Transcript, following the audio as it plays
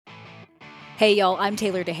Hey y'all, I'm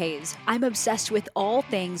Taylor DeHaze. I'm obsessed with all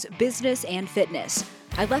things business and fitness.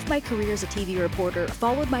 I left my career as a TV reporter,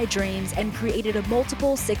 followed my dreams, and created a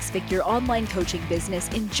multiple six-figure online coaching business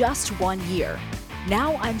in just 1 year.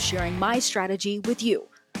 Now I'm sharing my strategy with you.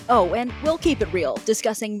 Oh, and we'll keep it real,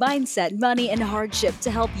 discussing mindset, money, and hardship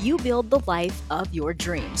to help you build the life of your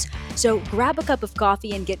dreams. So grab a cup of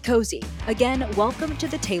coffee and get cozy. Again, welcome to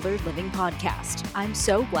the Tailored Living Podcast. I'm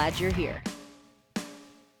so glad you're here.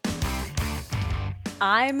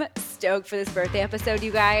 I'm stoked for this birthday episode,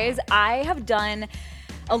 you guys. I have done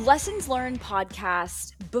a lessons learned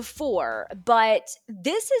podcast before, but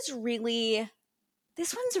this one's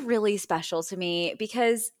really special to me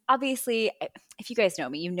because obviously, if you guys know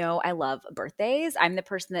me, you know I love birthdays. I'm the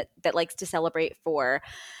person that likes to celebrate for,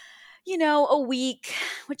 a week,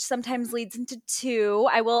 which sometimes leads into two.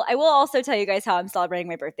 I will also tell you guys how I'm celebrating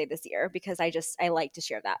my birthday this year because I like to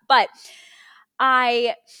share that. But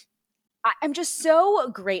I'm just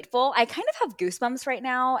so grateful. I kind of have goosebumps right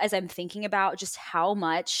now as I'm thinking about just how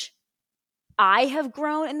much I have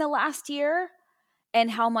grown in the last year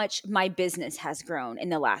and how much my business has grown in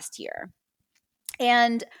the last year.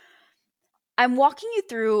 And I'm walking you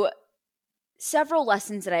through several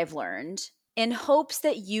lessons that I've learned in hopes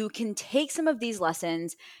that you can take some of these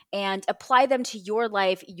lessons and apply them to your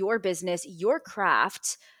life, your business, your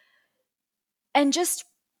craft, and just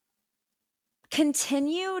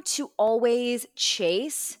continue to always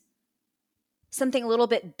chase something a little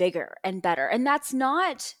bit bigger and better. And that's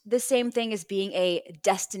not the same thing as being a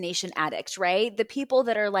destination addict, right? The people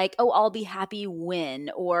that are like, oh, I'll be happy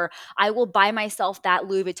when, or I will buy myself that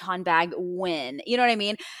Louis Vuitton bag when. You know what I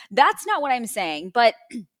mean? That's not what I'm saying. But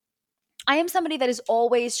I am somebody that is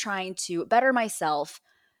always trying to better myself,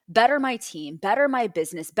 better my team, better my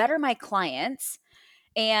business, better my clients.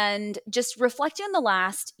 And just reflecting on the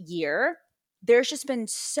last year, there's just been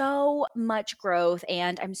so much growth,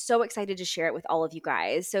 and I'm so excited to share it with all of you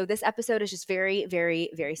guys. So this episode is just very,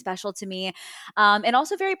 very, very special to me, and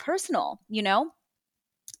also very personal,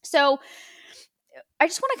 So I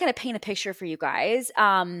just want to kind of paint a picture for you guys.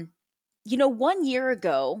 1 year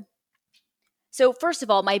ago, so first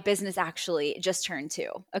of all, my business actually just turned 2.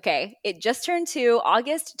 Okay, it just turned 2.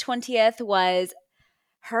 August 20th was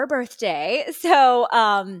her birthday. So,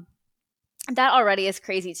 that already is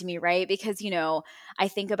crazy to me, right? Because, I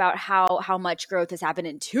think about how much growth has happened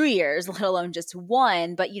in 2 years, let alone just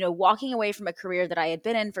one. But, walking away from a career that I had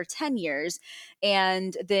been in for 10 years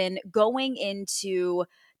and then going into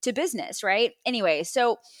business, right? Anyway,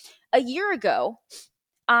 so a year ago,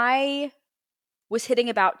 I was hitting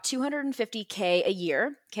about 250K a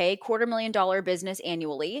year, okay, $250,000 business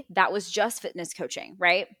annually. That was just fitness coaching,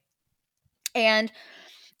 right? And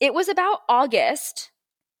it was about August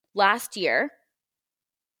last year,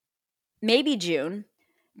 maybe June,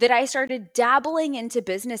 that I started dabbling into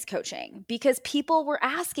business coaching because people were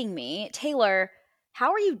asking me, Taylor,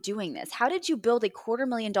 how are you doing this? How did you build a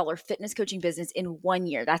 $250,000 fitness coaching business in 1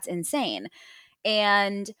 year? That's insane.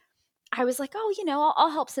 And I was like, oh,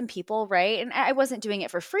 I'll help some people, right? And I wasn't doing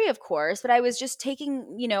it for free, of course, but I was just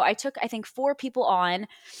taking, I took, I think, 4 people on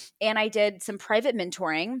and I did some private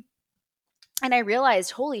mentoring. And I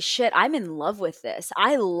realized, holy shit, I'm in love with this.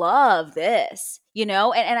 I love this, and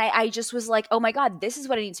I just was like, oh my God, this is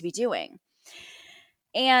what I need to be doing.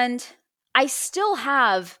 And I still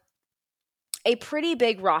have a pretty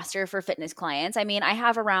big roster for fitness clients. I mean, I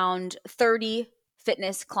have around 30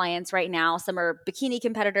 fitness clients right now. Some are bikini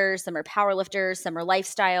competitors, some are powerlifters, some are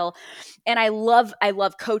lifestyle. And I love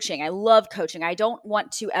coaching. I love coaching. I don't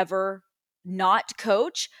want to ever not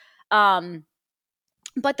coach.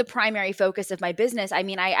 But the primary focus of my business, I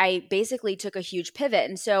mean, I basically took a huge pivot.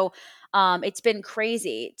 And so it's been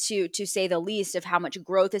crazy to say the least of how much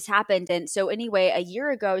growth has happened. And so anyway, a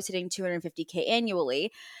year ago, I was hitting 250K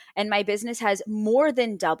annually, and my business has more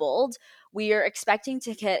than doubled. We are expecting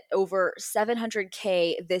to hit over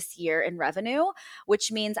 700K this year in revenue,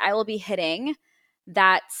 which means I will be hitting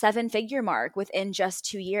that 7-figure mark within just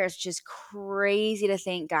 2 years, which is crazy to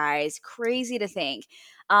think, guys, crazy to think.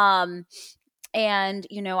 And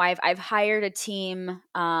I've hired a team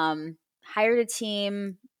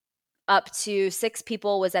up to 6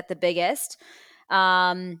 people was at the biggest.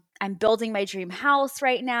 I'm building my dream house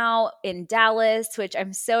right now in Dallas, which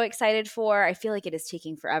I'm so excited for. I feel like it is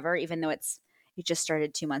taking forever, even though it just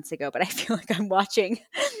started 2 months ago, but I feel like I'm watching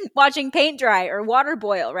paint dry or water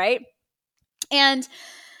boil, right? And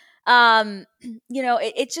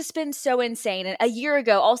it's just been so insane. And a year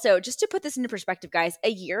ago, also, just to put this into perspective, guys, a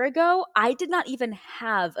year ago, I did not even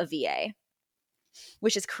have a VA,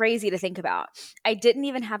 which is crazy to think about. I didn't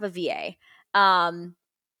even have a VA.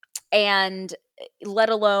 And let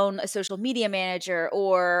alone a social media manager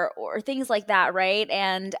or things like that, right?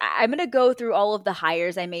 And I'm going to go through all of the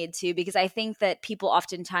hires I made too, because I think that people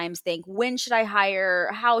oftentimes think, when should I hire?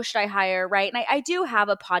 How should I hire, right? And I do have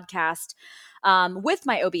a podcast with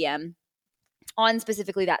my OBM on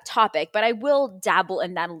specifically that topic, but I will dabble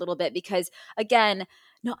in that a little bit because, again,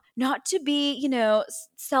 not to be,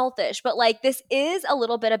 selfish, but like, this is a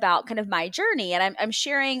little bit about kind of my journey, and I'm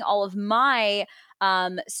sharing all of my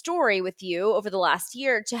story with you over the last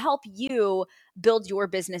year to help you build your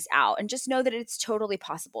business out, and just know that it's totally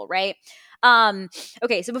possible, right? um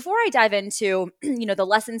okay, so before I dive into the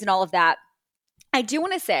lessons and all of that, I do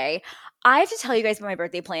want to say, I have to tell you guys about my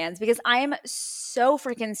birthday plans because I am so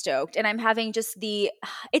freaking stoked, and I'm having just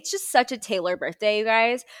it's just such a Taylor birthday, you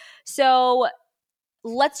guys. So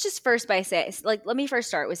let's just first by say, like, let me first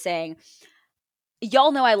start with saying,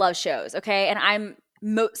 y'all know I love shows, okay? And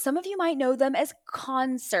some of you might know them as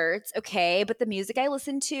concerts, okay? But the music I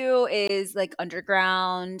listen to is like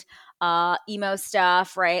underground, emo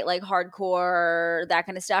stuff, right? Like hardcore, that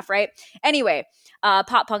kind of stuff, right? Anyway,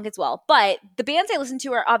 pop punk as well. But the bands I listen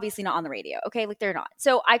to are obviously not on the radio, okay? Like, they're not.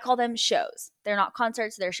 So I call them shows. They're not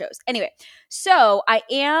concerts, they're shows. Anyway, so I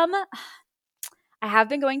have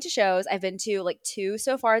been going to shows. I've been to like 2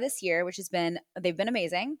 so far this year, which they've been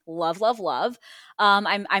amazing. Love, love, love.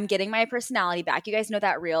 I'm getting my personality back. You guys know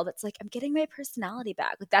that reel that's like, I'm getting my personality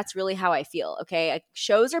back. Like, that's really how I feel. Okay. Like,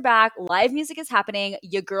 shows are back. Live music is happening.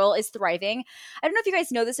 Your girl is thriving. I don't know if you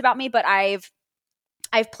guys know this about me, but I've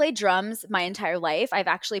played drums my entire life. I've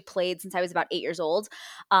actually played since I was about 8 years old.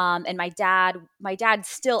 And my dad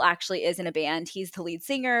still actually is in a band. He's the lead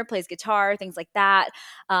singer, plays guitar, things like that.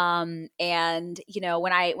 And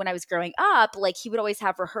when I was growing up, like, he would always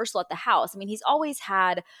have rehearsal at the house. I mean, he's always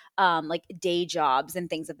had like day jobs and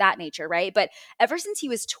things of that nature, right? But ever since he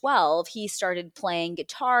was 12, he started playing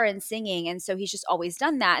guitar and singing, and so he's just always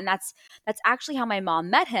done that. And that's actually how my mom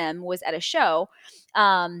met him, was at a show.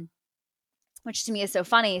 Which to me is so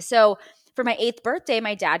funny. So for my 8th birthday,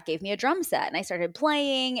 my dad gave me a drum set, and I started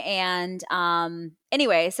playing. And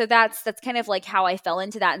anyway, so that's kind of like how I fell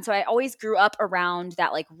into that. And so I always grew up around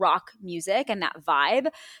that like rock music and that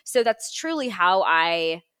vibe. So that's truly how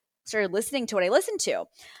I started listening to what I listened to.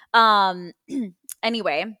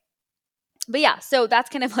 Anyway, but yeah, so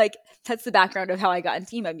that's kind of like, that's the background of how I got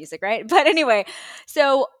into emo music, right? But anyway,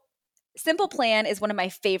 so Simple Plan is one of my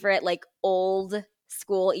favorite like old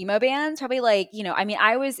school emo bands. Probably like, I mean,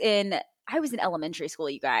 I was in elementary school,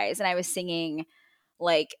 you guys, and I was singing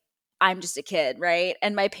like, I'm just a kid, right?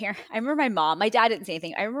 And I remember my dad didn't say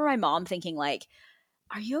anything. I remember my mom thinking like,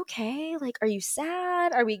 are you okay? Like, are you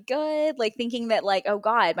sad? Are we good? Like, thinking that like, oh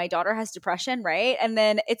God, my daughter has depression, right? And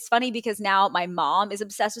then it's funny because now my mom is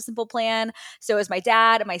obsessed with Simple Plan. So is my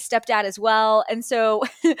dad and my stepdad as well. And so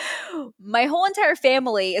my whole entire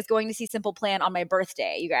family is going to see Simple Plan on my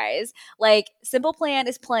birthday, you guys. Like, Simple Plan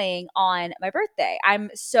is playing on my birthday. I'm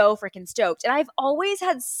so freaking stoked. And I've always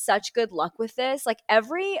had such good luck with this. Like, I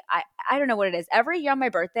don't know what it is, every year on my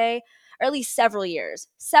birthday, or at least several years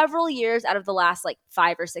out of the last like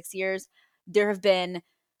 5 or 6 years, there have been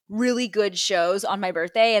really good shows on my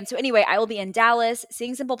birthday. And so anyway, I will be in Dallas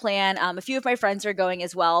seeing Simple Plan. A few of my friends are going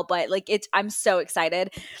as well, but like, I'm so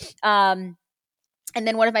excited. And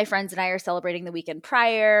then one of my friends and I are celebrating the weekend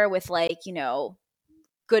prior with like,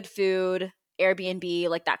 good food, Airbnb,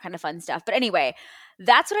 like that kind of fun stuff. But anyway,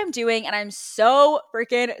 that's what I'm doing, and I'm so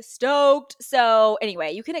freaking stoked. So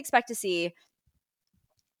anyway, you can expect to see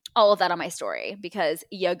all of that on my story because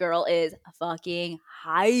your girl is fucking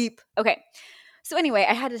hype. Okay. So anyway,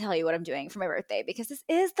 I had to tell you what I'm doing for my birthday because this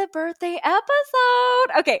is the birthday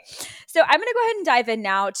episode. Okay. So I'm going to go ahead and dive in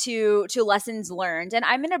now to lessons learned, and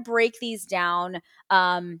I'm going to break these down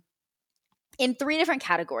in 3 different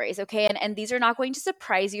categories, okay? And these are not going to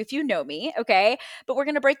surprise you if you know me, okay? But we're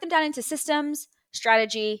going to break them down into systems,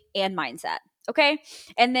 strategy, and mindset, okay?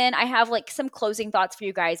 And then I have like some closing thoughts for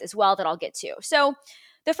you guys as well that I'll get to. So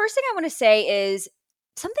the first thing I want to say is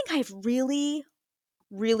something I've really,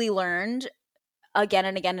 really learned again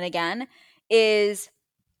and again and again is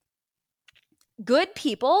good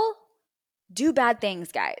people do bad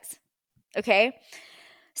things, guys, okay?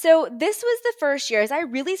 So this was the first year as I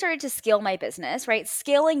really started to scale my business, right?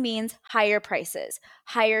 Scaling means higher prices,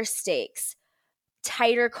 higher stakes,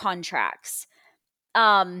 tighter contracts.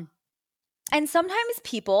 And sometimes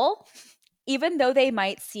people, even though they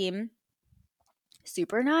might seem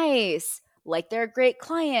super nice, like they're great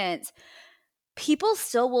clients, people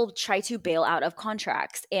still will try to bail out of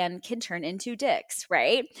contracts and can turn into dicks,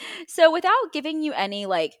 right? So without giving you any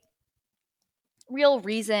like real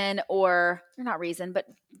reason or not reason, but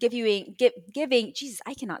giving, Jesus,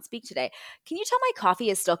 I cannot speak today. Can you tell my coffee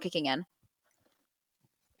is still kicking in?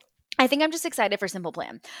 I think I'm just excited for Simple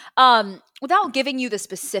Plan. Without giving you the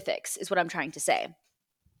specifics is what I'm trying to say.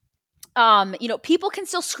 People can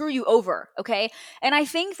still screw you over, okay? And I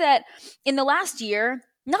think that in the last year,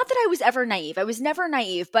 not that I was ever naive. I was never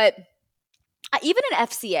naive, but even in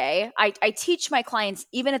FCA, I teach my clients,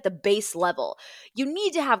 even at the base level, you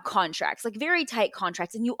need to have contracts, like very tight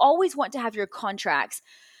contracts. And you always want to have your contracts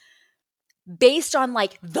based on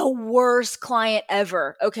like the worst client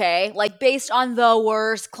ever, okay? Like based on the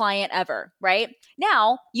worst client ever, right?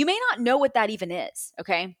 Now, you may not know what that even is,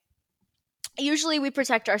 okay? Usually we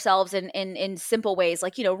protect ourselves in simple ways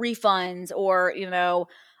like, refunds or,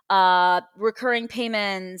 recurring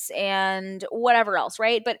payments and whatever else,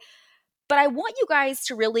 right? But I want you guys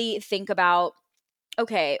to really think about,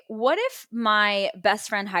 okay, what if my best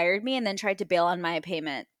friend hired me and then tried to bail on my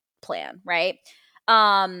payment plan, right?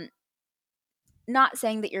 Not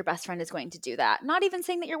saying that your best friend is going to do that. Not even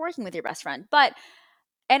saying that you're working with your best friend.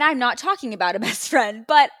 And I'm not talking about a best friend,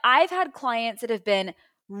 but I've had clients that have been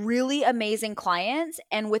really amazing clients,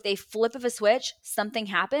 and with a flip of a switch, something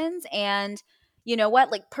happens. And you know what?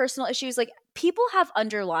 Like personal issues, like people have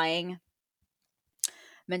underlying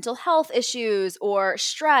mental health issues or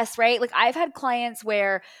stress, right? Like I've had clients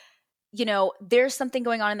where, there's something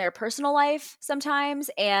going on in their personal life sometimes,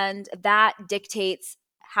 and that dictates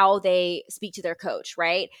how they speak to their coach,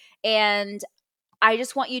 right? And I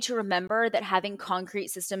just want you to remember that having concrete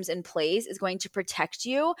systems in place is going to protect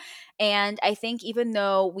you. And I think even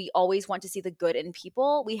though we always want to see the good in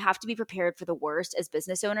people, we have to be prepared for the worst as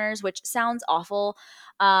business owners, which sounds awful.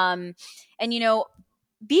 And,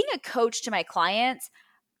 being a coach to my clients,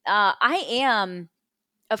 I am,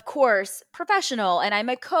 of course, professional and I'm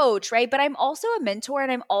a coach, right? But I'm also a mentor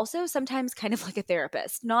and I'm also sometimes kind of like a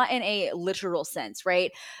therapist, not in a literal sense,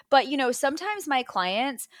 right? But, sometimes my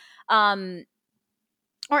clients,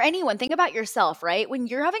 or anyone, think about yourself, right? When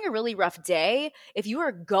you're having a really rough day, if you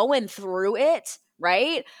are going through it,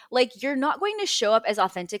 right? Like you're not going to show up as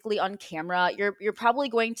authentically on camera. You're probably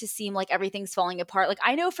going to seem like everything's falling apart. Like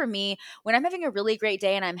I know for me, when I'm having a really great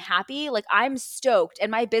day and I'm happy, like I'm stoked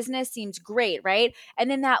and my business seems great, right? And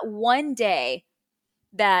then that one day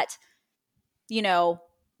that, you know,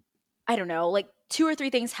 I don't know, like two or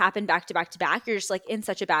three things happen back to back to back, you're just like in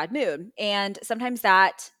such a bad mood. And sometimes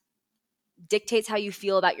that dictates how you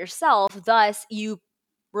feel about yourself. Thus, you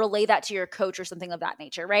relay that to your coach or something of that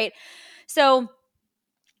nature, right? So,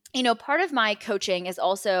 part of my coaching is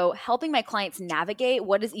also helping my clients navigate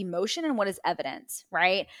what is emotion and what is evidence,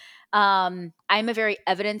 right? I'm a very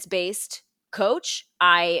evidence based coach.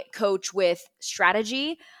 I coach with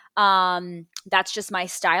strategy. That's just my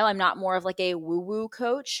style. I'm not more of like a woo woo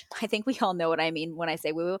coach. I think we all know what I mean when I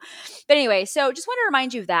say woo woo. But anyway, so just want to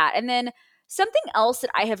remind you of that. And then something else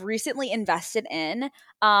that I have recently invested in,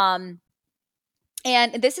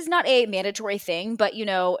 and this is not a mandatory thing, but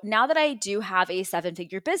now that I do have a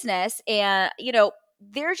 7-figure business and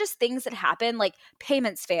there are just things that happen, like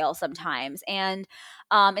payments fail sometimes. And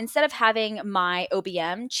instead of having my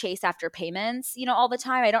OBM chase after payments, all the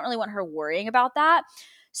time, I don't really want her worrying about that.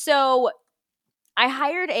 So I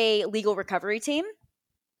hired a legal recovery team,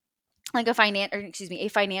 like a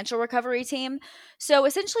financial recovery team. So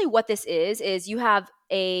essentially what this is you have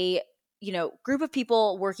a group of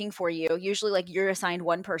people working for you, usually like you're assigned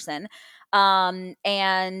one person,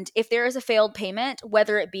 and if there is a failed payment,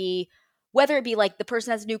 whether it be like the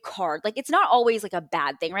person has a new card, like it's not always like a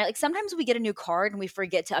bad thing, right? Like sometimes we get a new card and we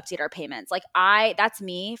forget to update our payments. Like that's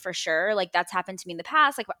me for sure. Like that's happened to me in the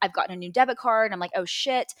past. Like I've gotten a new debit card and I'm like, oh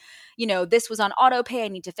shit, this was on auto pay. I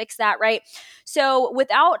need to fix that, right? So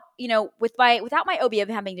without my OBM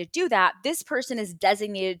having to do that, this person is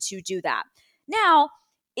designated to do that. Now,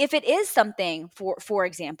 if it is something, for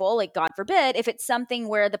example, like God forbid, if it's something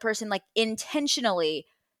where the person like intentionally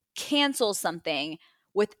cancels something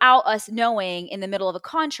without us knowing in the middle of a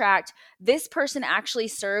contract, this person actually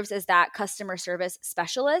serves as that customer service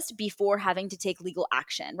specialist before having to take legal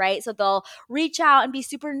action, right? So they'll reach out and be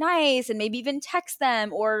super nice and maybe even text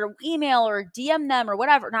them or email or DM them or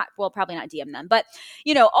whatever. Probably not DM them, but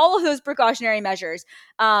all of those precautionary measures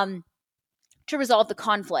to resolve the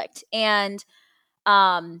conflict. And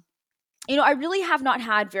I really have not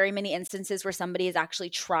had very many instances where somebody has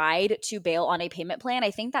actually tried to bail on a payment plan.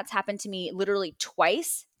 I think that's happened to me literally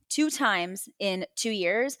two times in 2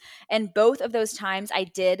 years. And both of those times I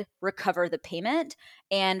did recover the payment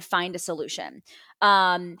and find a solution.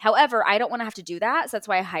 However, I don't want to have to do that. So that's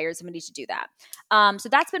why I hired somebody to do that. So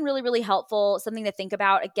that's been really, really helpful. Something to think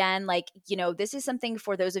about. Again, like, this is something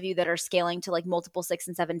for those of you that are scaling to like multiple 6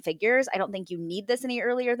 and 7 figures. I don't think you need this any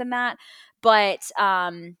earlier than that. But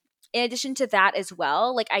in addition to that as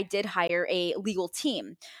well, like I did hire a legal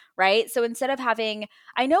team, right? So instead of having,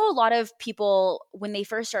 I know a lot of people when they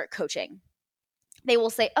first start coaching, they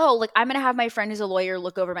will say, oh, like I'm going to have my friend who's a lawyer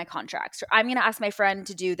look over my contracts, or I'm going to ask my friend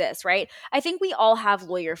to do this, right? I think we all have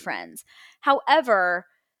lawyer friends. However,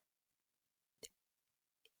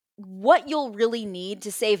 what you'll really need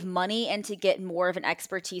to save money and to get more of an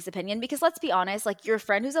expertise opinion, because let's be honest, like your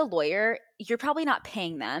friend who's a lawyer, you're probably not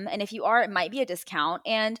paying them. And if you are, it might be a discount,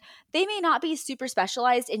 and they may not be super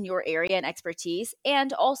specialized in your area and expertise.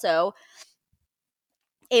 And also,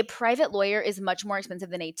 a private lawyer is much more expensive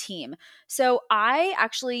than a team. So I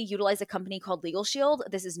actually utilize a company called Legal Shield.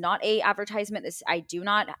 This is not a advertisement. I do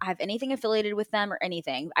not have anything affiliated with them or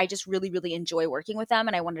anything. I just really, really enjoy working with them,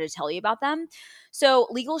 and I wanted to tell you about them. So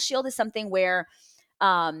Legal Shield is something where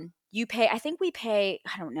you pay, I think we pay,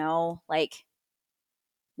 I don't know, like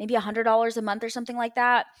maybe $100 a month or something like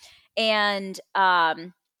that. And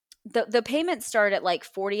the payments start at like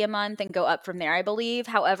 40 a month and go up from there, I believe.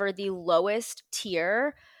 However, the lowest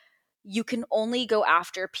tier, you can only go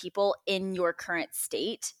after people in your current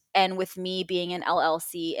state. And with me being an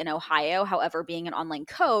LLC in Ohio, however, being an online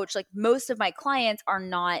coach, like most of my clients are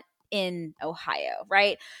not in Ohio,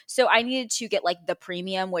 right? So I needed to get like the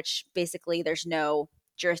premium, which basically there's no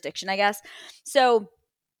jurisdiction, I guess. So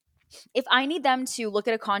if I need them to look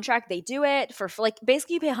at a contract, they do it for like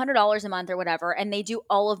basically you pay $100 a month or whatever, and they do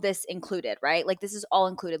all of this included, right? Like this is all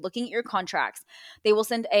included. Looking at your contracts, they will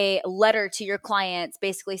send a letter to your clients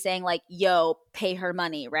basically saying like, yo, pay her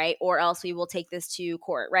money, right? Or else we will take this to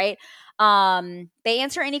court, right? They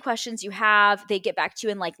answer any questions you have. They get back to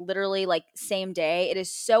you in like literally like same day. It is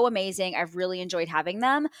so amazing. I've really enjoyed having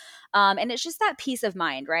them. And it's just that peace of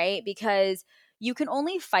mind, right? Because you can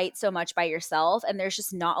only fight so much by yourself, and there's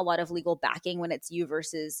just not a lot of legal backing when it's you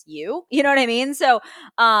versus you. You know what I mean? So,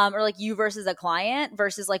 or like you versus a client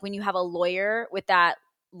versus like when you have a lawyer with that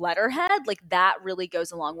letterhead, like that really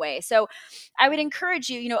goes a long way. So I would encourage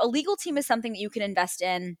you, a legal team is something that you can invest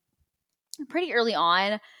in pretty early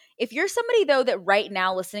on. If you're somebody though that right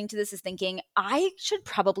now listening to this is thinking, I should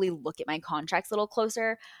probably look at my contracts a little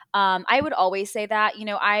closer, I would always say that.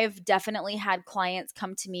 I've definitely had clients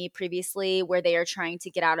come to me previously where they are trying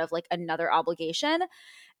to get out of like another obligation,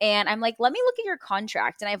 and I'm like, let me look at your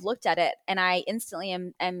contract. And I've looked at it, and I instantly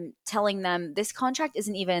am telling them this contract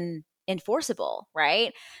isn't even enforceable,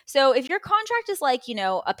 right? So if your contract is like,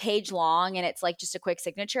 a page long and it's like just a quick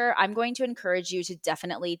signature, I'm going to encourage you to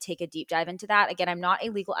definitely take a deep dive into that. Again, I'm not a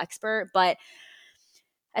legal expert, but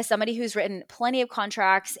as somebody who's written plenty of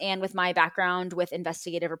contracts and with my background with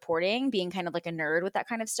investigative reporting, being kind of like a nerd with that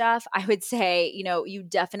kind of stuff, I would say, you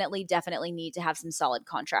definitely, definitely need to have some solid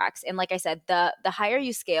contracts. And like I said, the higher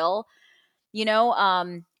you scale, you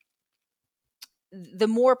know, the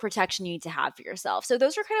more protection you need to have for yourself. So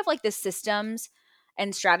those are kind of like the systems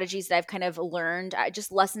and strategies that I've kind of learned,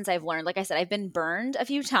 just lessons I've learned. Like I said, I've been burned a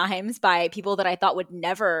few times by people that I thought would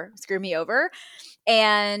never screw me over.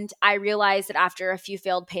 And I realized that after a few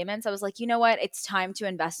failed payments, I was like, you know what? It's time to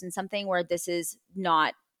invest in something where this is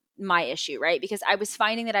not my issue, right? Because I was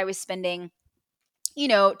finding that I was spending,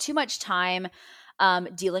 too much time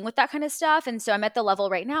dealing with that kind of stuff. And so I'm at the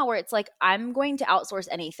level right now where it's like, I'm going to outsource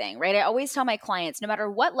anything, right? I always tell my clients, no matter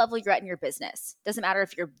what level you're at in your business, doesn't matter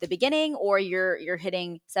if you're the beginning or you're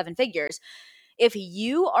hitting 7 figures. If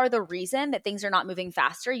you are the reason that things are not moving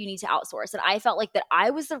faster, you need to outsource. And I felt like that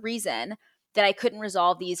I was the reason that I couldn't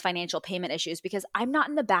resolve these financial payment issues because I'm not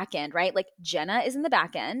in the back end, right? Like Jenna is in the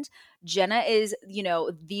back end. Jenna is,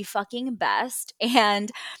 the fucking best.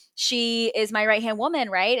 And she is my right hand woman,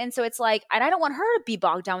 right? And so it's like, and I don't want her to be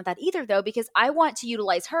bogged down with that either, though, because I want to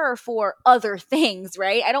utilize her for other things,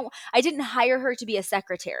 right? I didn't hire her to be a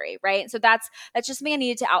secretary, right? So that's just something I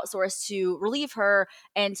needed to outsource to relieve her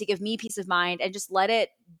and to give me peace of mind and just let it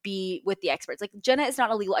be with the experts. Like Jenna is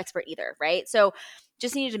not a legal expert either, right? So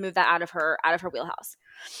just needed to move that out of her wheelhouse.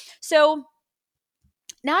 So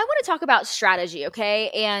now I want to talk about strategy, okay?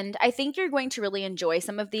 And I think you're going to really enjoy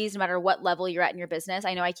some of these no matter what level you're at in your business.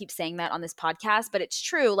 I know I keep saying that on this podcast, but it's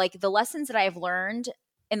true. Like the lessons that I have learned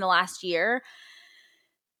in the last year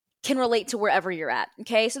can relate to wherever you're at,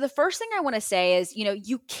 okay? So the first thing I want to say is,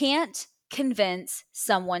 you can't convince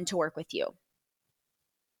someone to work with you.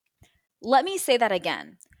 Let me say that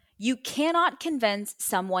again. You cannot convince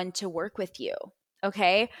someone to work with you,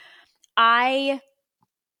 okay? I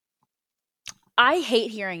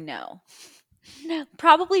hate hearing no.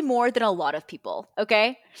 Probably more than a lot of people,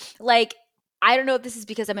 okay? Like, I don't know if this is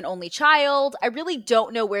because I'm an only child. I really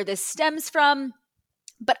don't know where this stems from,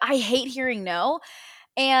 but I hate hearing no.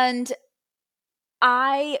 And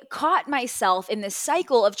I caught myself in this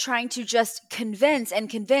cycle of trying to just convince and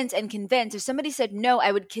convince and convince. If somebody said no,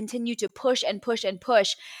 I would continue to push and push and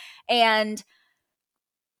push. And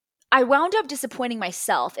I wound up disappointing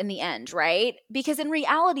myself in the end, right? Because in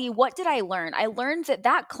reality, what did I learn? I learned that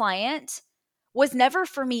that client was never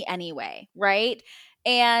for me anyway, right?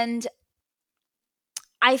 And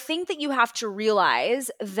I think that you have to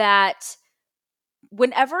realize that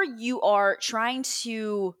whenever you are trying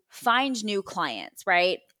to find new clients,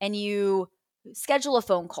 right? And you schedule a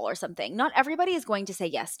phone call or something, not everybody is going to say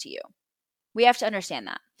yes to you. We have to understand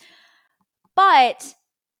that. But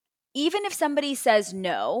even if somebody says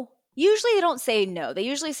no, usually they don't say no. They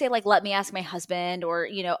usually say, like, let me ask my husband, or,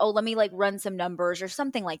 oh, let me like run some numbers or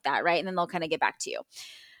something like that, right? And then they'll kind of get back to you.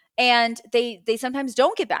 And they sometimes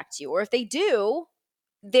don't get back to you, or if they do,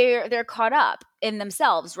 they're caught up in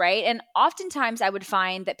themselves, right? And oftentimes I would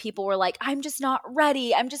find that people were like, I'm just not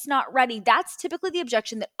ready. I'm just not ready. That's typically the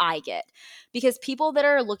objection that I get, because people that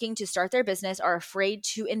are looking to start their business are afraid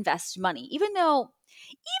to invest money, even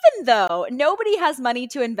though nobody has money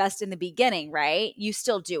to invest in the beginning, right? You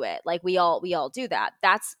still do it. Like we all do that.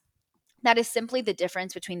 That is simply the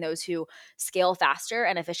difference between those who scale faster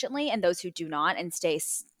and efficiently and those who do not and stay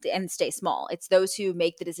small. It's those who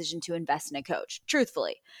make the decision to invest in a coach,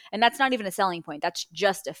 truthfully. And that's not even a selling point. That's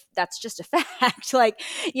just a fact. Like,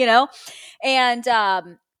 you know, and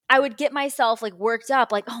I would get myself like worked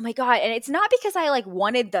up, like, oh my God. And it's not because I like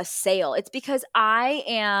wanted the sale. It's because I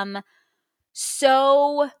am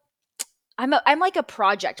so I'm like a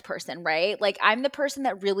project person, right? Like, I'm the person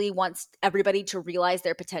that really wants everybody to realize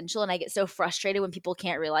their potential, and I get so frustrated when people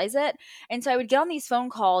can't realize it. And so I would get on these phone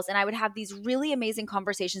calls and I would have these really amazing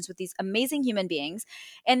conversations with these amazing human beings,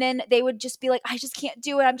 and then they would just be like, I just can't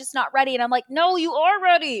do it. I'm just not ready. And I'm like, no, you are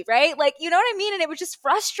ready, right? Like, you know what I mean? And it would just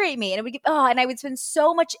frustrate me, and it would get, and I would spend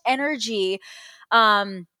so much energy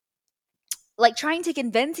like trying to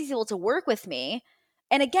convince these people to work with me.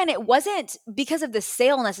 And again, it wasn't because of the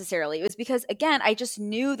sale necessarily. It was because, again, I just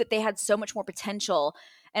knew that they had so much more potential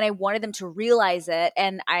and I wanted them to realize it.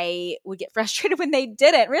 And I would get frustrated when they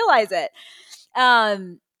didn't realize it.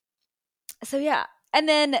 So yeah. And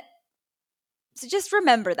then, so just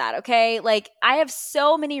remember that, okay? Like, I have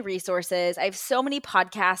so many resources. I have so many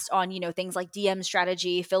podcasts on, things like DM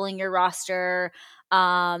strategy, filling your roster,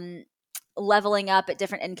 leveling up at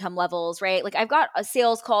different income levels, right? Like, I've got a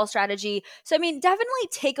sales call strategy. So, I mean, definitely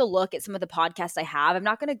take a look at some of the podcasts I have. I'm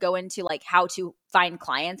not going to go into like how to find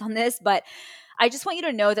clients on this, but I just want you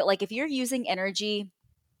to know that, like, if you're using energy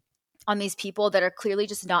on these people that are clearly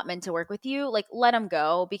just not meant to work with you, like, let them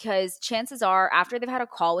go, because chances are after they've had a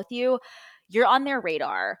call with you, you're on their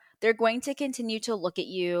radar. They're going to continue to look at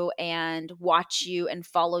you and watch you and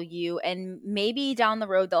follow you. And maybe down the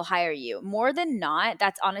road, they'll hire you. More than not,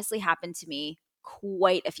 that's honestly happened to me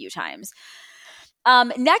quite a few times.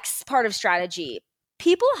 Next part of strategy: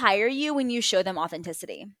 people hire you when you show them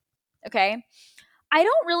authenticity. Okay.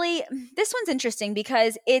 This one's interesting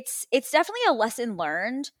because it's definitely a lesson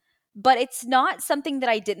learned, but it's not something that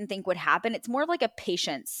I didn't think would happen. It's more of like a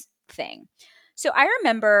patience thing. So I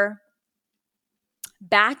remember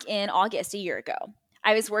back in August a year ago,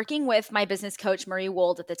 I was working with my business coach, Marie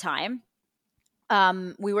Wold, at the time.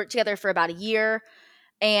 We worked together for about a year,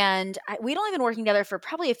 and we'd only been working together for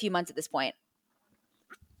probably a few months at this point.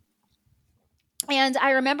 And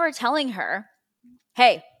I remember telling her,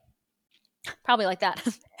 hey, probably like that.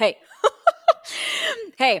 Hey,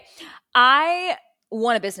 hey, I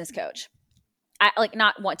want a business coach. I like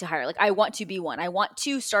not want to hire, like I want to be one. I want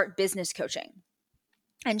to start business coaching.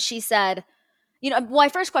 And she said, my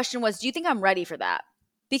first question was, do you think I'm ready for that?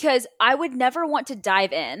 Because I would never want to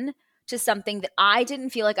dive in to something that I didn't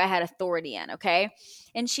feel like I had authority in. Okay.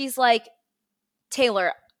 And she's like,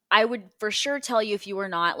 Taylor, I would for sure tell you if you were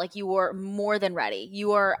not, like, you were more than ready.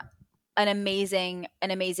 You are an amazing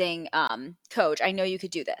coach. I know you could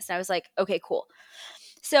do this. And I was like, okay, cool.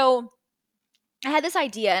 So I had this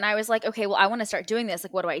idea and I was like, okay, well, I want to start doing this.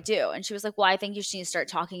 Like, what do I do? And she was like, well, I think you should need to start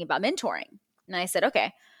talking about mentoring. And I said,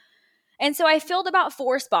 okay. And so I filled about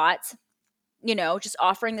 4 spots, just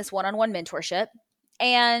offering this one-on-one mentorship.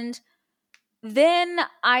 And then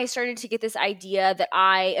I started to get this idea that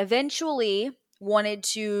I eventually wanted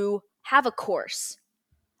to have a course.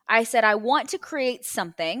 I said, I want to create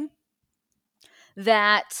something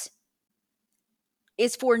that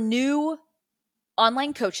is for new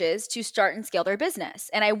online coaches to start and scale their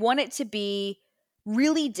business. And I want it to be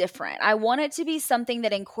really different. I want it to be something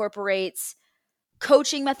that incorporates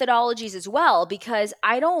coaching methodologies as well, because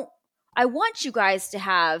I want you guys to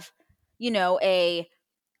have, a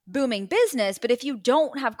booming business, but if you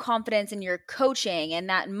don't have confidence in your coaching and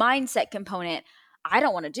that mindset component, I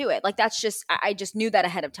don't want to do it. Like that's just, I just knew that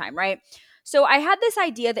ahead of time, right? So I had this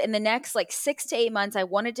idea that in the next like 6 to 8 months, I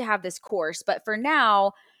wanted to have this course, but for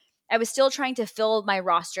now, I was still trying to fill my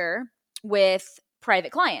roster with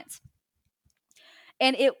private clients.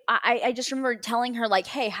 And I just remember telling her like,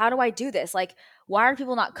 hey, how do I do this? Like, why are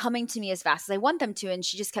people not coming to me as fast as I want them to? And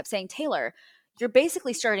she just kept saying, Taylor, you're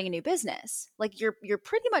basically starting a new business. Like you're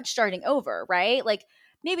pretty much starting over, right? Like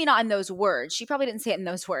maybe not in those words. She probably didn't say it in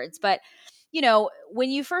those words, but when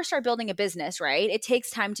you first start building a business, right? It takes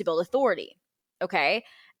time to build authority. Okay?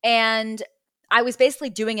 And I was basically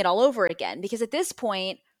doing it all over again because at this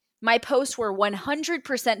point, my posts were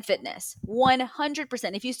 100% fitness,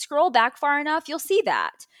 100%. If you scroll back far enough, you'll see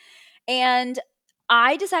that. And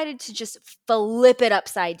I decided to just flip it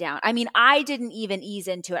upside down. I mean, I didn't even ease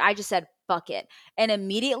into it. I just said, fuck it. And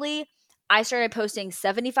immediately I started posting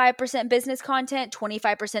 75% business content,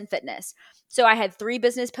 25% fitness. So I had 3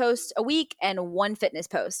 business posts a week and 1 fitness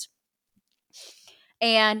post.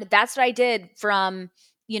 And that's what I did from,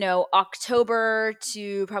 October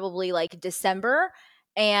to probably like December.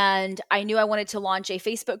 And I knew I wanted to launch a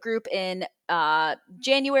Facebook group in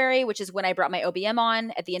January, which is when I brought my OBM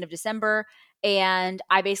on at the end of December. And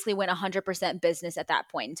I basically went 100% business at that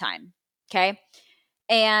point in time. Okay.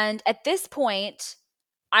 And at this point,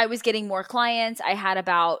 I was getting more clients. I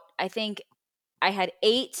think I had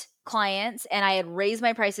 8 clients and I had raised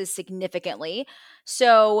my prices significantly.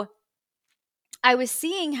 So I was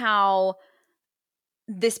seeing how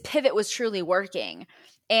this pivot was truly working.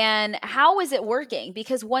 And how was it working?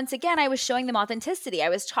 Because once again, I was showing them authenticity. I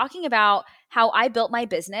was talking about how I built my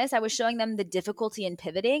business. I was showing them the difficulty in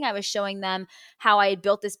pivoting. I was showing them how I had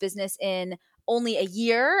built this business in only a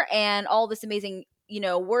year and all this amazing,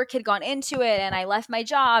 work had gone into it. And I left my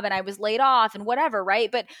job and I was laid off and whatever, right?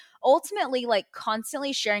 But ultimately, like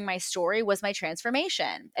constantly sharing my story was my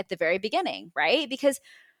transformation at the very beginning, right? Because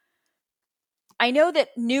I know that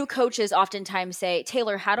new coaches oftentimes say,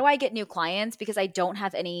 Taylor, how do I get new clients? Because I don't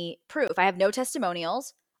have any proof. I have no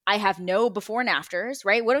testimonials. I have no before and afters,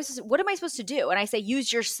 right? What am I supposed to do? And I say,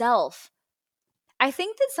 use yourself. I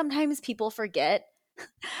think that sometimes people forget.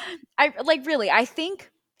 I'm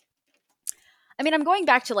going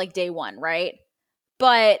back to like day one, right?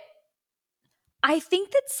 But I think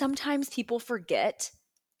that sometimes people forget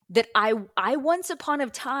that I once upon a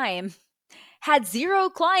time had 0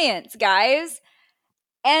 clients, guys.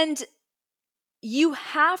 And you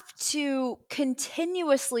have to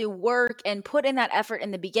continuously work and put in that effort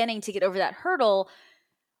in the beginning to get over that hurdle.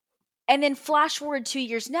 And then flash forward 2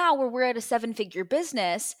 years now where we're at a 7-figure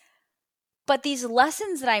business. But these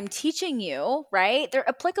lessons that I'm teaching you, right, they're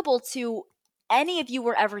applicable to any of you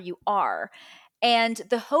wherever you are. And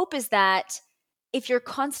the hope is that if you're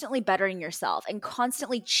constantly bettering yourself and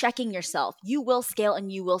constantly checking yourself, you will scale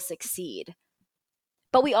and you will succeed.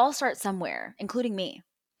 But we all start somewhere, including me.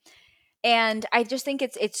 And I just think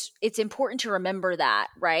it's important to remember that,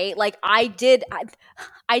 right? Like I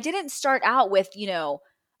didn't start out with,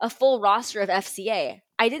 a full roster of FCA.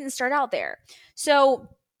 I didn't start out there. So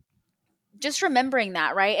just remembering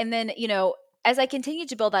that, right? And then, as I continued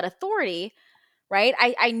to build that authority, right?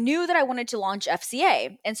 I knew that I wanted to launch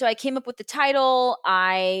FCA. And so I came up with the title.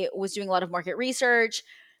 I was doing a lot of market research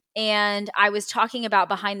and I was talking about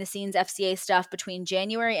behind the scenes FCA stuff between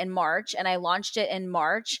January and March. And I launched it in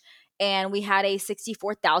March and we had a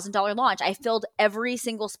 $64,000 launch. I filled every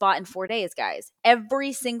single spot in 4 days, guys.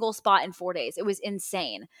 Every single spot in 4 days. It was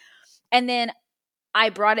insane. And then I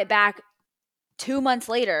brought it back 2 months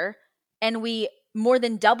later and we more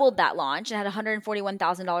than doubled that launch and had a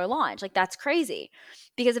 $141,000 launch. Like that's crazy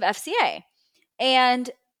because of FCA. And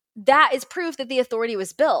that is proof that the authority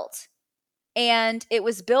was built. And it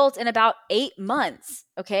was built in about 8 months,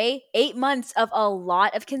 okay? 8 months of a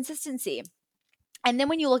lot of consistency. And then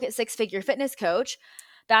when you look at 6-figure fitness coach,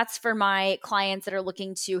 that's for my clients that are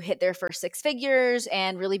looking to hit their first 6 figures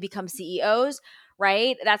and really become CEOs,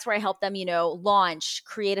 right? That's where I help them, launch,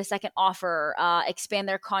 create a second offer, expand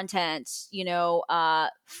their content,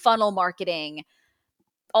 funnel marketing,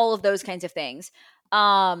 all of those kinds of things.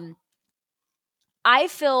 I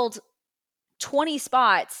filled 20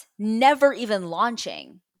 spots, never even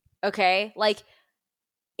launching. Okay. Like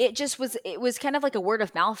it was kind of like a word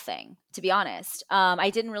of mouth thing, to be honest.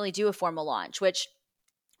 I didn't really do a formal launch, which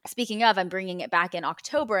speaking of, I'm bringing it back in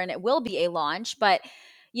October and it will be a launch, but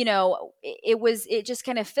it just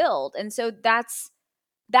kind of filled. And so that's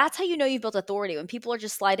how you've built authority when people are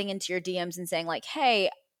just sliding into your DMs and saying like, hey,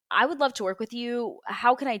 I would love to work with you.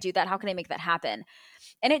 How can I do that? How can I make that happen?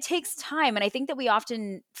 And it takes time. And I think that we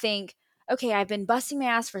often think, okay, I've been busting my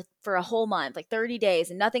ass for a whole month, like 30 days,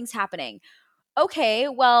 and nothing's happening. Okay,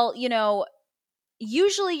 well,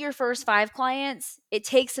 usually your first 5 clients, it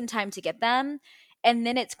takes some time to get them, and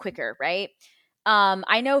then it's quicker, right?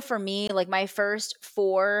 I know for me, like my first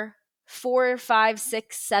four, five,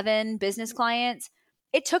 six, 7 business clients,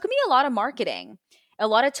 it took me a lot of marketing, a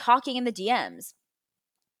lot of talking in the DMs.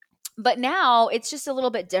 But now it's just a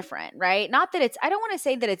little bit different, right? Not that I don't want to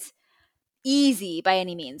say that it's easy by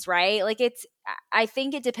any means, right? Like I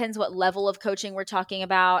think it depends what level of coaching we're talking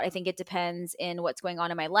about. I think it depends in what's going on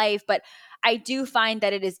in my life, but I do find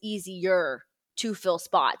that it is easier to fill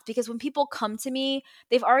spots because when people come to me,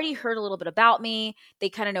 they've already heard a little bit about me. They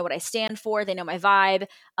kind of know what I stand for. They know my vibe,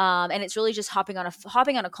 and it's really just hopping on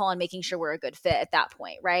a call and making sure we're a good fit at that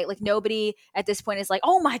point, right? Like nobody at this point is like,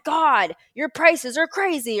 "Oh my God, your prices are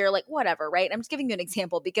crazy," or like whatever, right? I'm just giving you an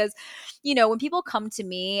example because, when people come to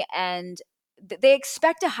me and they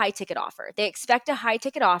expect a high ticket offer. They expect a high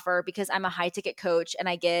ticket offer because I'm a high ticket coach and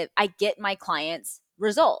I get my clients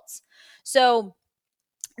results. So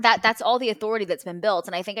that's all the authority that's been built.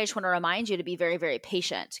 And I think I just want to remind you to be very, very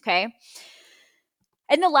patient. Okay.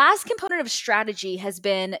 And the last component of strategy has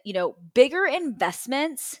been, bigger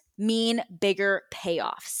investments mean bigger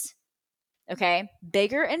payoffs. Okay.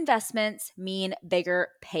 Bigger investments mean bigger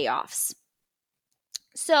payoffs.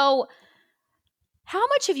 So, how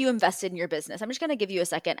much have you invested in your business? I'm just going to give you a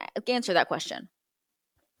second to answer that question.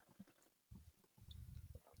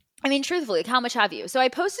 I mean, truthfully, like how much have you? So I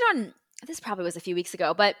posted on, this probably was a few weeks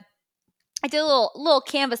ago, but I did a little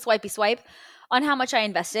Canva swipey swipe on how much I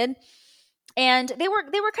invested. And they were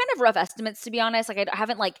kind of rough estimates, to be honest. Like I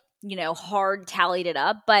haven't hard tallied it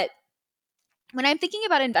up. But when I'm thinking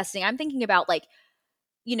about investing, I'm thinking about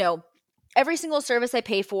every single service I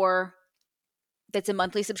pay for that's a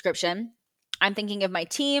monthly subscription. I'm thinking of my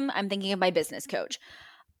team. I'm thinking of my business coach.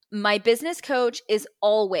 My business coach is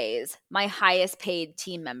always my highest paid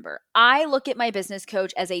team member. I look at my business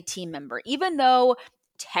coach as a team member, even though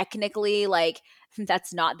technically,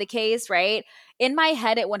 that's not the case, right? In my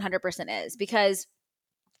head, it 100% is because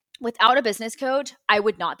without a business coach, I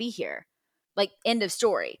would not be here. Like, end of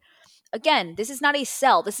story. Again, this is not a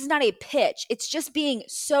sell. This is not a pitch. It's just being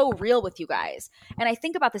so real with you guys. And I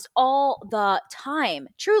think about this all the time,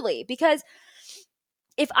 truly, because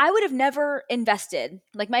if I would have never invested,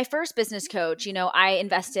 like my first business coach, I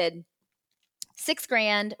invested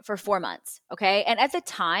 $6,000 for 4 months. Okay. And at the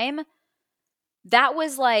time, that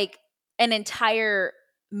was like an entire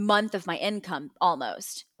month of my income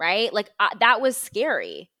almost, right? Like that was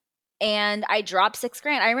scary. And I dropped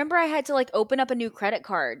 $6,000. I remember I had to open up a new credit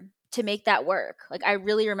card to make that work. Like I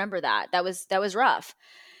really remember that. That was rough.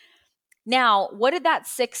 Now, what did that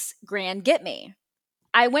 $6,000 get me?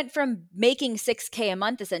 I went from making $6,000 a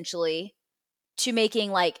month essentially to making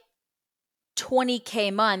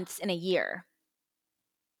 $20,000 months in a year.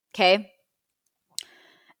 Okay.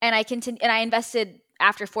 And I invested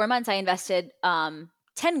after 4 months, I invested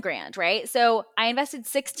 $10,000, right? So I invested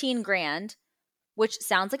 $16,000, which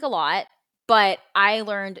sounds like a lot, but I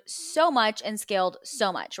learned so much and scaled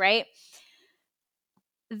so much, right?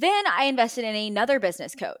 Then I invested in another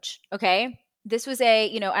business coach. Okay. This was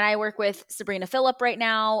and I work with Sabrina Phillip right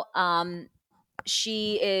now.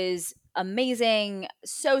 She is amazing,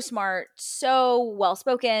 so smart, so well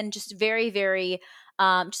spoken, just very, very,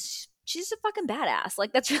 she's a fucking badass.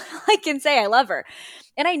 Like that's all I can say. I love her.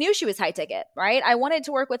 And I knew she was high ticket, right? I wanted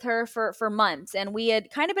to work with her for months, and we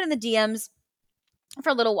had kind of been in the DMs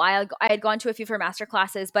for a little while. I had gone to a few of her master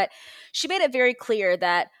classes, but she made it very clear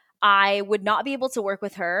that I would not be able to work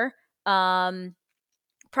with her in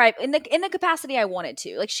the capacity I wanted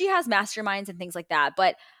to. Like she has masterminds and things like that,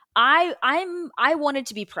 but I wanted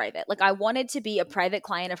to be private. Like I wanted to be a private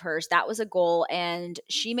client of hers. That was a goal, and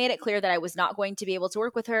she made it clear that I was not going to be able to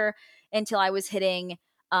work with her until I was hitting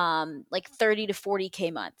 30 to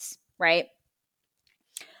 40K months, right?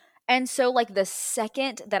 And so the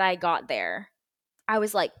second that I got there, I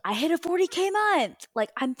was like, I hit a 40K month.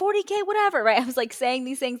 Like I'm 40K, whatever, right? I was saying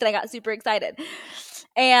these things and I got super excited.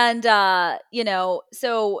 And,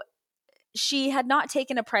 so she had not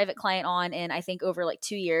taken a private client on in, I think, over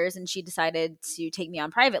 2 years. And she decided to take me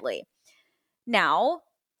on privately. Now,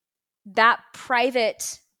 that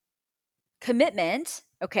private commitment,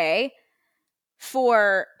 okay,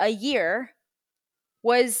 for a year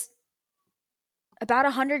was about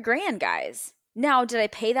 $100,000, guys. Now, did I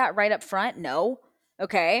pay that right up front? No.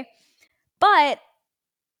 Okay. But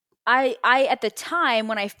I at the time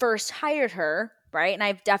when I first hired her, right, and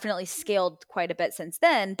I've definitely scaled quite a bit since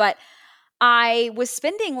then, but I was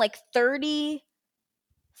spending like 35%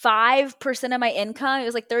 of my income. It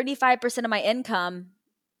was like 35% of my income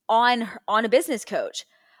on a business coach.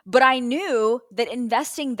 But I knew that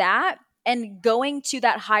investing that and going to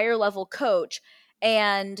that higher level coach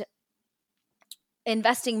and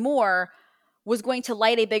investing more was going to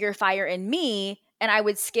light a bigger fire in me, and I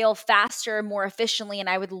would scale faster, more efficiently, and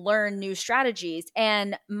I would learn new strategies.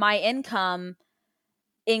 And my income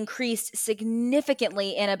increased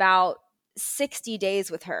significantly in about 60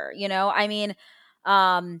 days with her. I mean,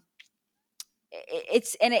 um,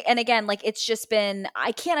 and again, like, it's just been,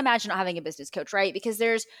 I can't imagine not having a business coach, right? Because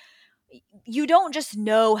you don't just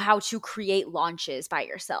know how to create launches by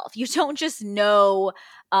yourself. You don't just know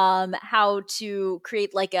how to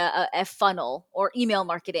create like a funnel or email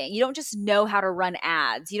marketing. You don't just know how to run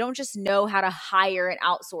ads. You don't just know how to hire and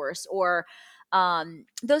outsource, or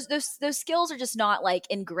those skills are just not like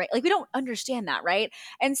ingrained. Like, we don't understand that, right?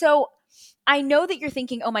 And so I know that you're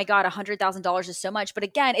thinking, oh my God, $100,000 is so much. But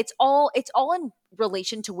again, it's all in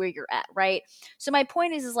relation to where you're at, right? So my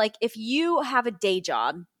point is like, if you have a day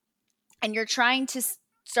job and you're trying to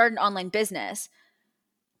start an online business,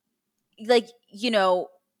 like,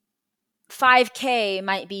 5K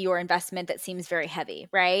might be your investment that seems very heavy,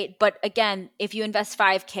 right? But again, if you invest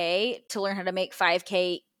 5K to learn how to make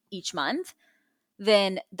 5K each month,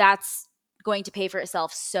 then that's going to pay for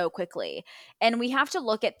itself so quickly. And we have to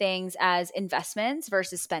look at things as investments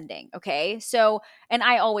versus spending. Okay. So, and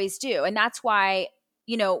I always do. And that's why,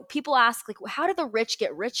 people ask, like, how do the rich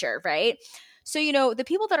get richer? Right. So, the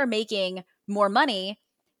people that are making more money,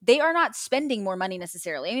 they are not spending more money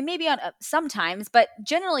necessarily. I mean, maybe on sometimes, but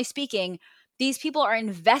generally speaking, these people are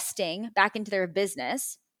investing back into their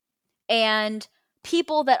business. And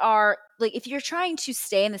people that are like, if you're trying to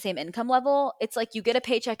stay in the same income level, it's like you get a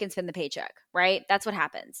paycheck and spend the paycheck, right? That's what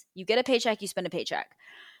happens. You get a paycheck, you spend a paycheck.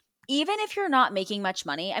 Even if you're not making much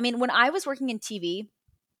money. I mean, when I was working in TV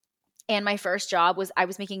and my first job was, I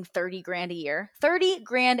was making 30 grand a year. 30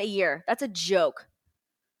 grand a year. That's a joke.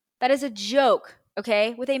 That is a joke,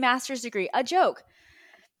 okay? With a master's degree, a joke.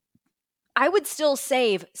 I would still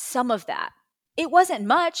save some of that. It wasn't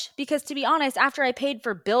much because, to be honest, after I paid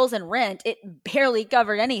for bills and rent, it barely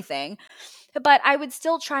covered anything. But I would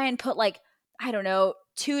still try and put, like, I don't know,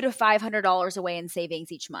 $200 to $500 away in savings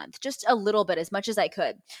each month, just a little bit, as much as I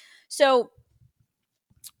could. So,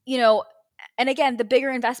 you know, and again, the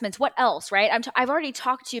bigger investments, what else, right? I've already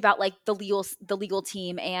talked to you about like the legal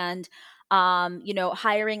team, and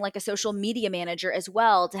hiring like a social media manager as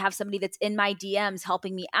well, to have somebody that's in my DMs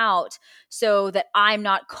helping me out, so that I'm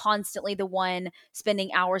not constantly the one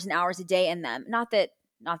spending hours and hours a day in them. Not that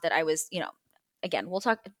I was, again, we'll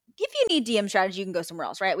talk. If you need DM strategy, you can go somewhere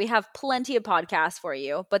else, right? We have plenty of podcasts for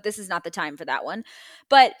you, but this is not the time for that one.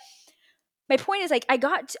 But my point is, like, I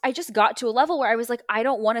just got to a level where I was like, I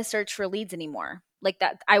don't want to search for leads anymore. Like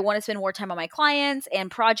that, I want to spend more time on my clients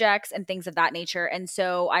and projects and things of that nature. And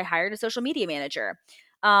so I hired a social media manager.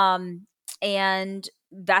 And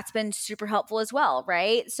that's been super helpful as well,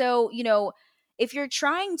 right? So, if you're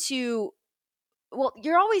trying to, well,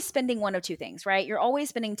 you're always spending one of two things, right? You're always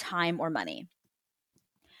spending time or money.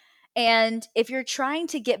 And if you're trying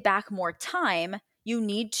to get back more time, you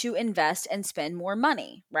need to invest and spend more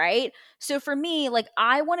money, right? So for me, like,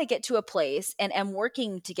 I want to get to a place and am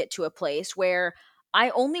working to get to a place where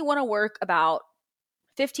I only want to work about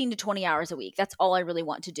 15 to 20 hours a week. That's all I really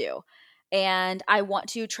want to do. And I want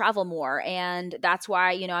to travel more. And that's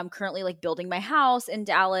why, I'm currently like building my house in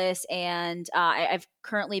Dallas. And I've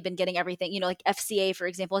currently been getting everything, like FCA, for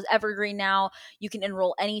example, is evergreen now. You can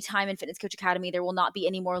enroll anytime in Fitness Coach Academy. There will not be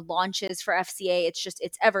any more launches for FCA.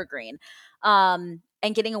 It's evergreen. And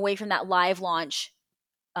getting away from that live launch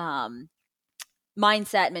um,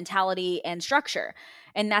 mindset, mentality, and structure.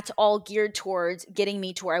 And that's all geared towards getting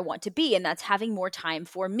me to where I want to be. And that's having more time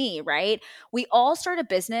for me, right? We all start a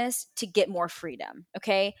business to get more freedom.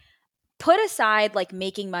 Okay. Put aside like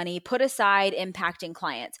making money, put aside impacting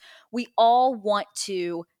clients. We all want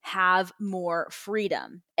to have more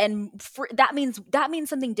freedom. And that means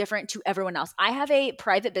something different to everyone else. I have a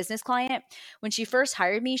private business client. When she first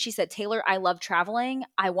hired me, she said, "Taylor, I love traveling.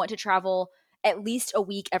 I want to travel at least a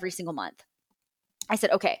week every single month." I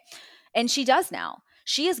said, okay. And she does now.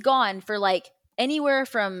 She is gone for like anywhere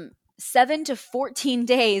from 7 to 14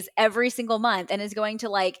 days every single month, and is going to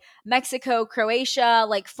like Mexico, Croatia,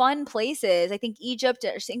 like fun places. I think Egypt,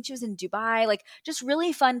 I think she was in Dubai, like just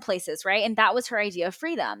really fun places, right? And that was her idea of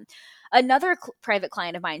freedom. Another private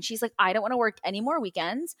client of mine, she's like, I don't want to work any more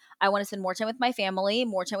weekends. I want to spend more time with my family,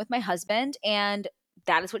 more time with my husband. And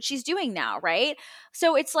that is what she's doing now, right?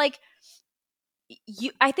 So it's like,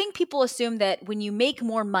 I think people assume that when you make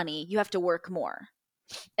more money, you have to work more.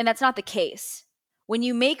 And that's not the case. When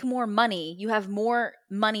you make more money, you have more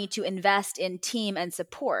money to invest in team and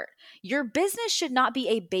support. Your business should not be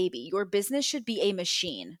a baby. Your business should be a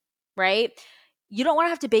machine, right? You don't want to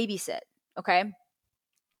have to babysit, okay?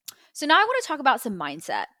 So now I want to talk about some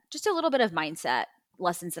mindset, just a little bit of mindset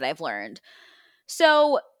lessons that I've learned.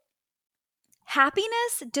 So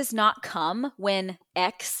happiness does not come when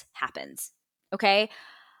X happens, okay?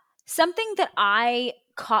 Something that I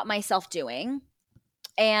caught myself doing,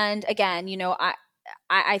 and again,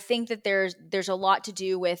 I think that there's a lot to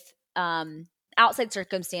do with outside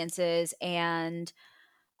circumstances and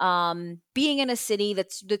being in a city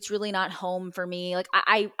that's really not home for me. Like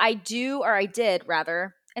I do, or I did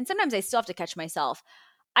rather, and sometimes I still have to catch myself.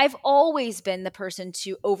 I've always been the person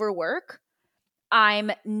to overwork.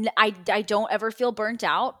 I don't ever feel burnt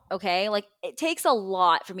out. Okay. Like it takes a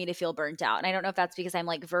lot for me to feel burnt out. And I don't know if that's because I'm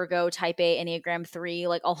like Virgo, type A, Enneagram 3,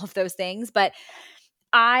 like all of those things, but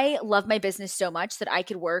I love my business so much that I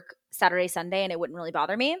could work Saturday, Sunday, and it wouldn't really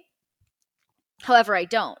bother me. However, I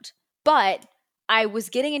don't. But I was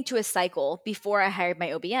getting into a cycle before I hired my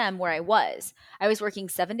OBM where I was working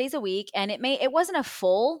 7 days a week, and it wasn't a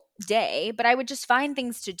full day, but I would just find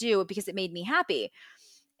things to do because it made me happy.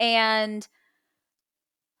 And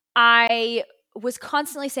I was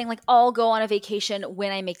constantly saying like, I'll go on a vacation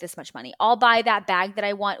when I make this much money. I'll buy that bag that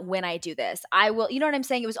I want when I do this. I will, you know what I'm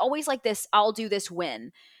saying? It was always like this, I'll do this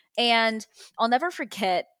when. And I'll never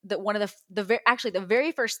forget that one of the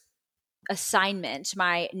very first assignment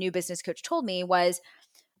my new business coach told me was,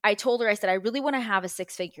 I told her, I said, I really want to have a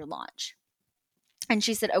 6-figure launch. And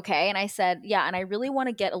she said, okay. And I said, yeah. And I really want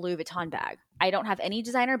to get a Louis Vuitton bag. I don't have any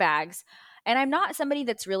designer bags. And I'm not somebody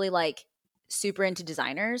that's really like super into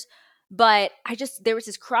designers, but there was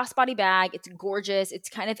this crossbody bag. It's gorgeous. It's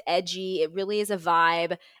kind of edgy. It really is a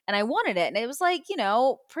vibe. And I wanted it. And it was like,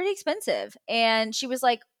 pretty expensive. And she was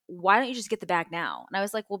like, why don't you just get the bag now? And I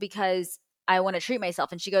was like, well, because I want to treat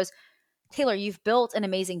myself. And she goes, Taylor, you've built an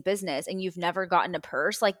amazing business and you've never gotten a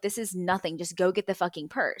purse. Like, this is nothing. Just go get the fucking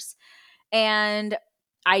purse. And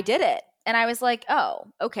I did it. And I was like, oh,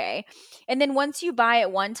 okay. And then once you buy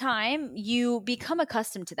it one time, you become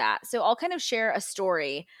accustomed to that. So I'll kind of share a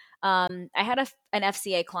story. I had an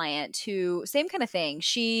FCA client who, same kind of thing.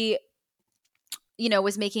 She,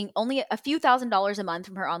 was making only a few $1,000s a month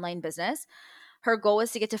from her online business. Her goal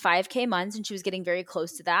was to get to 5K months, and she was getting very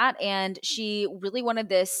close to that. And she really wanted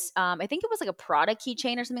this, I think it was like a Prada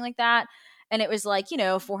keychain or something like that. And it was like,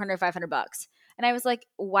 400, $500. And I was like,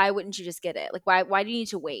 why wouldn't you just get it? Like, why do you need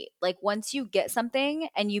to wait? Like, once you get something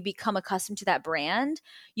and you become accustomed to that brand,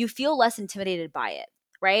 you feel less intimidated by it,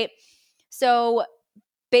 right? So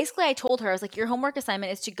basically, I told her, I was like, your homework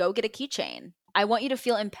assignment is to go get a keychain. I want you to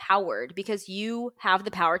feel empowered because you have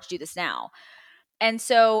the power to do this now. And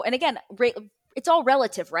so, and again, it's all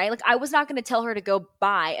relative, right? Like, I was not going to tell her to go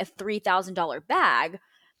buy a $3,000 bag,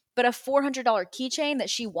 but a $400 keychain that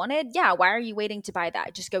she wanted. Yeah, why are you waiting to buy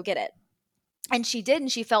that? Just go get it. And she did, and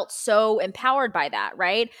she felt so empowered by that,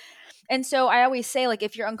 right? And so I always say, like,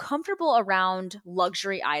 if you're uncomfortable around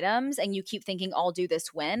luxury items and you keep thinking, I'll do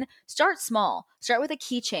this when, start small. Start with a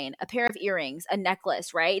keychain, a pair of earrings, a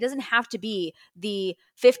necklace, right? It doesn't have to be the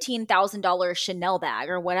 $15,000 Chanel bag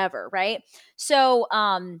or whatever, right? So,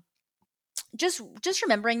 just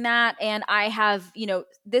remembering that. And I have,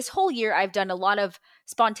 this whole year I've done a lot of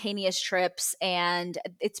spontaneous trips, and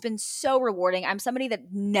it's been so rewarding. I'm somebody that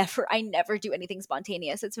I never do anything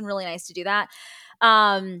spontaneous. It's been really nice to do that.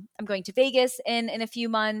 I'm going to Vegas in a few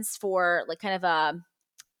months for like kind of a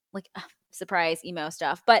like surprise emo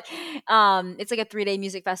stuff, but it's like a 3-day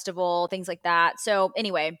music festival, things like that. So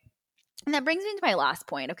anyway, and that brings me to my last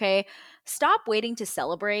point. Okay, stop waiting to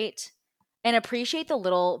celebrate and appreciate the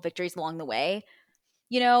little victories along the way.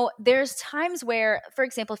 There's times where, for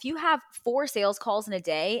example, if you have 4 sales calls in a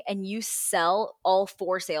day and you sell all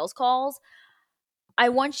 4 sales calls, I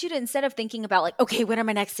want you to, instead of thinking about like, okay, when are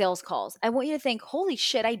my next sales calls? I want you to think, holy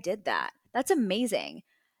shit, I did that. That's amazing.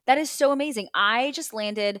 That is so amazing. I just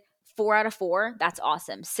landed 4 out of 4. That's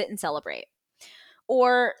awesome. Sit and celebrate.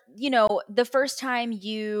 Or, the first time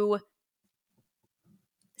you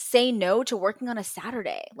say no to working on a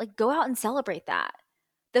Saturday, like go out and celebrate that.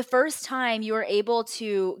 The first time you are able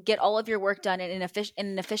to get all of your work done in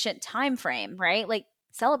an efficient time frame, right? Like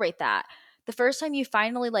celebrate that. The first time you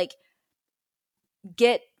finally like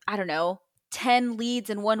get, I don't know, 10 leads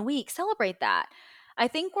in 1 week, celebrate that. I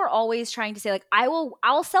think we're always trying to say like,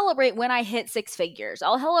 I'll celebrate when I hit 6 figures.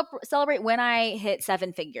 I'll celebrate when I hit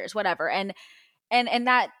 7 figures, whatever. And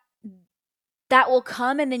that that will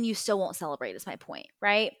come and then you still won't celebrate, is my point,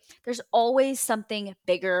 right? There's always something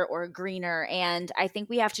bigger or greener. And I think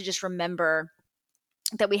we have to just remember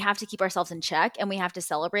that we have to keep ourselves in check and we have to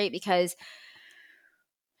celebrate, because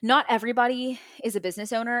not everybody is a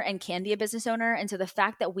business owner and can be a business owner. And so the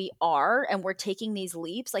fact that we are and we're taking these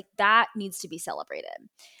leaps, like, that needs to be celebrated.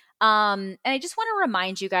 And I just want to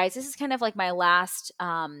remind you guys, this is kind of like my last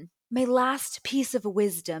piece of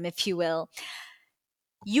wisdom, if you will.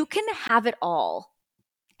 You can have it all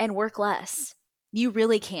and work less. You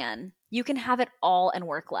really can. You can have it all and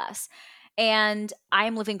work less. And I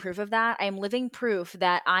am living proof of that. I am living proof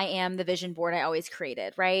that I am the vision board I always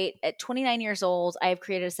created, right? At 29 years old, I have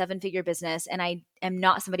created a 7-figure business, and I am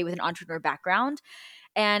not somebody with an entrepreneur background.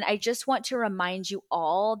 And I just want to remind you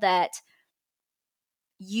all that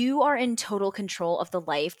you are in total control of the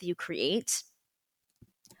life that you create.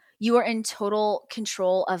 You are in total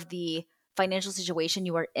control of the financial situation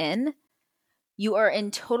you are in. You are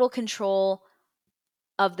in total control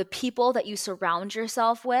of the people that you surround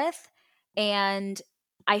yourself with. And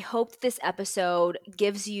I hope this episode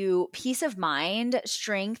gives you peace of mind,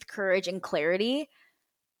 strength, courage, and clarity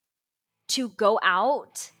to go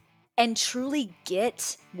out and truly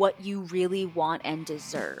get what you really want and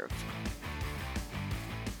deserve.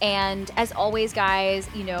 And as always, guys,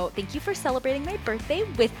 thank you for celebrating my birthday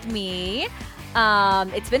with me.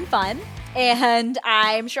 It's been fun. And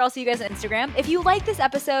I'm sure I'll see you guys on Instagram. If you like this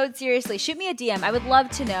episode, seriously, shoot me a DM. I would love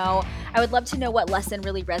to know. I would love to know what lesson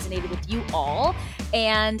really resonated with you all.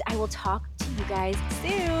 And I will talk to you guys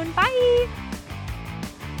soon. Bye.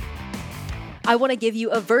 I want to give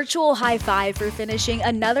you a virtual high five for finishing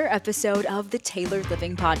another episode of the Tailored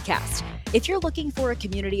Living Podcast. If you're looking for a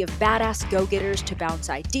community of badass go-getters to bounce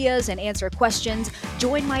ideas and answer questions,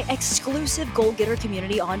 join my exclusive Goal Getter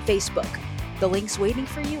community on Facebook. The link's waiting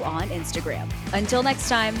for you on Instagram. Until next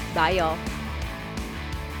time, bye y'all.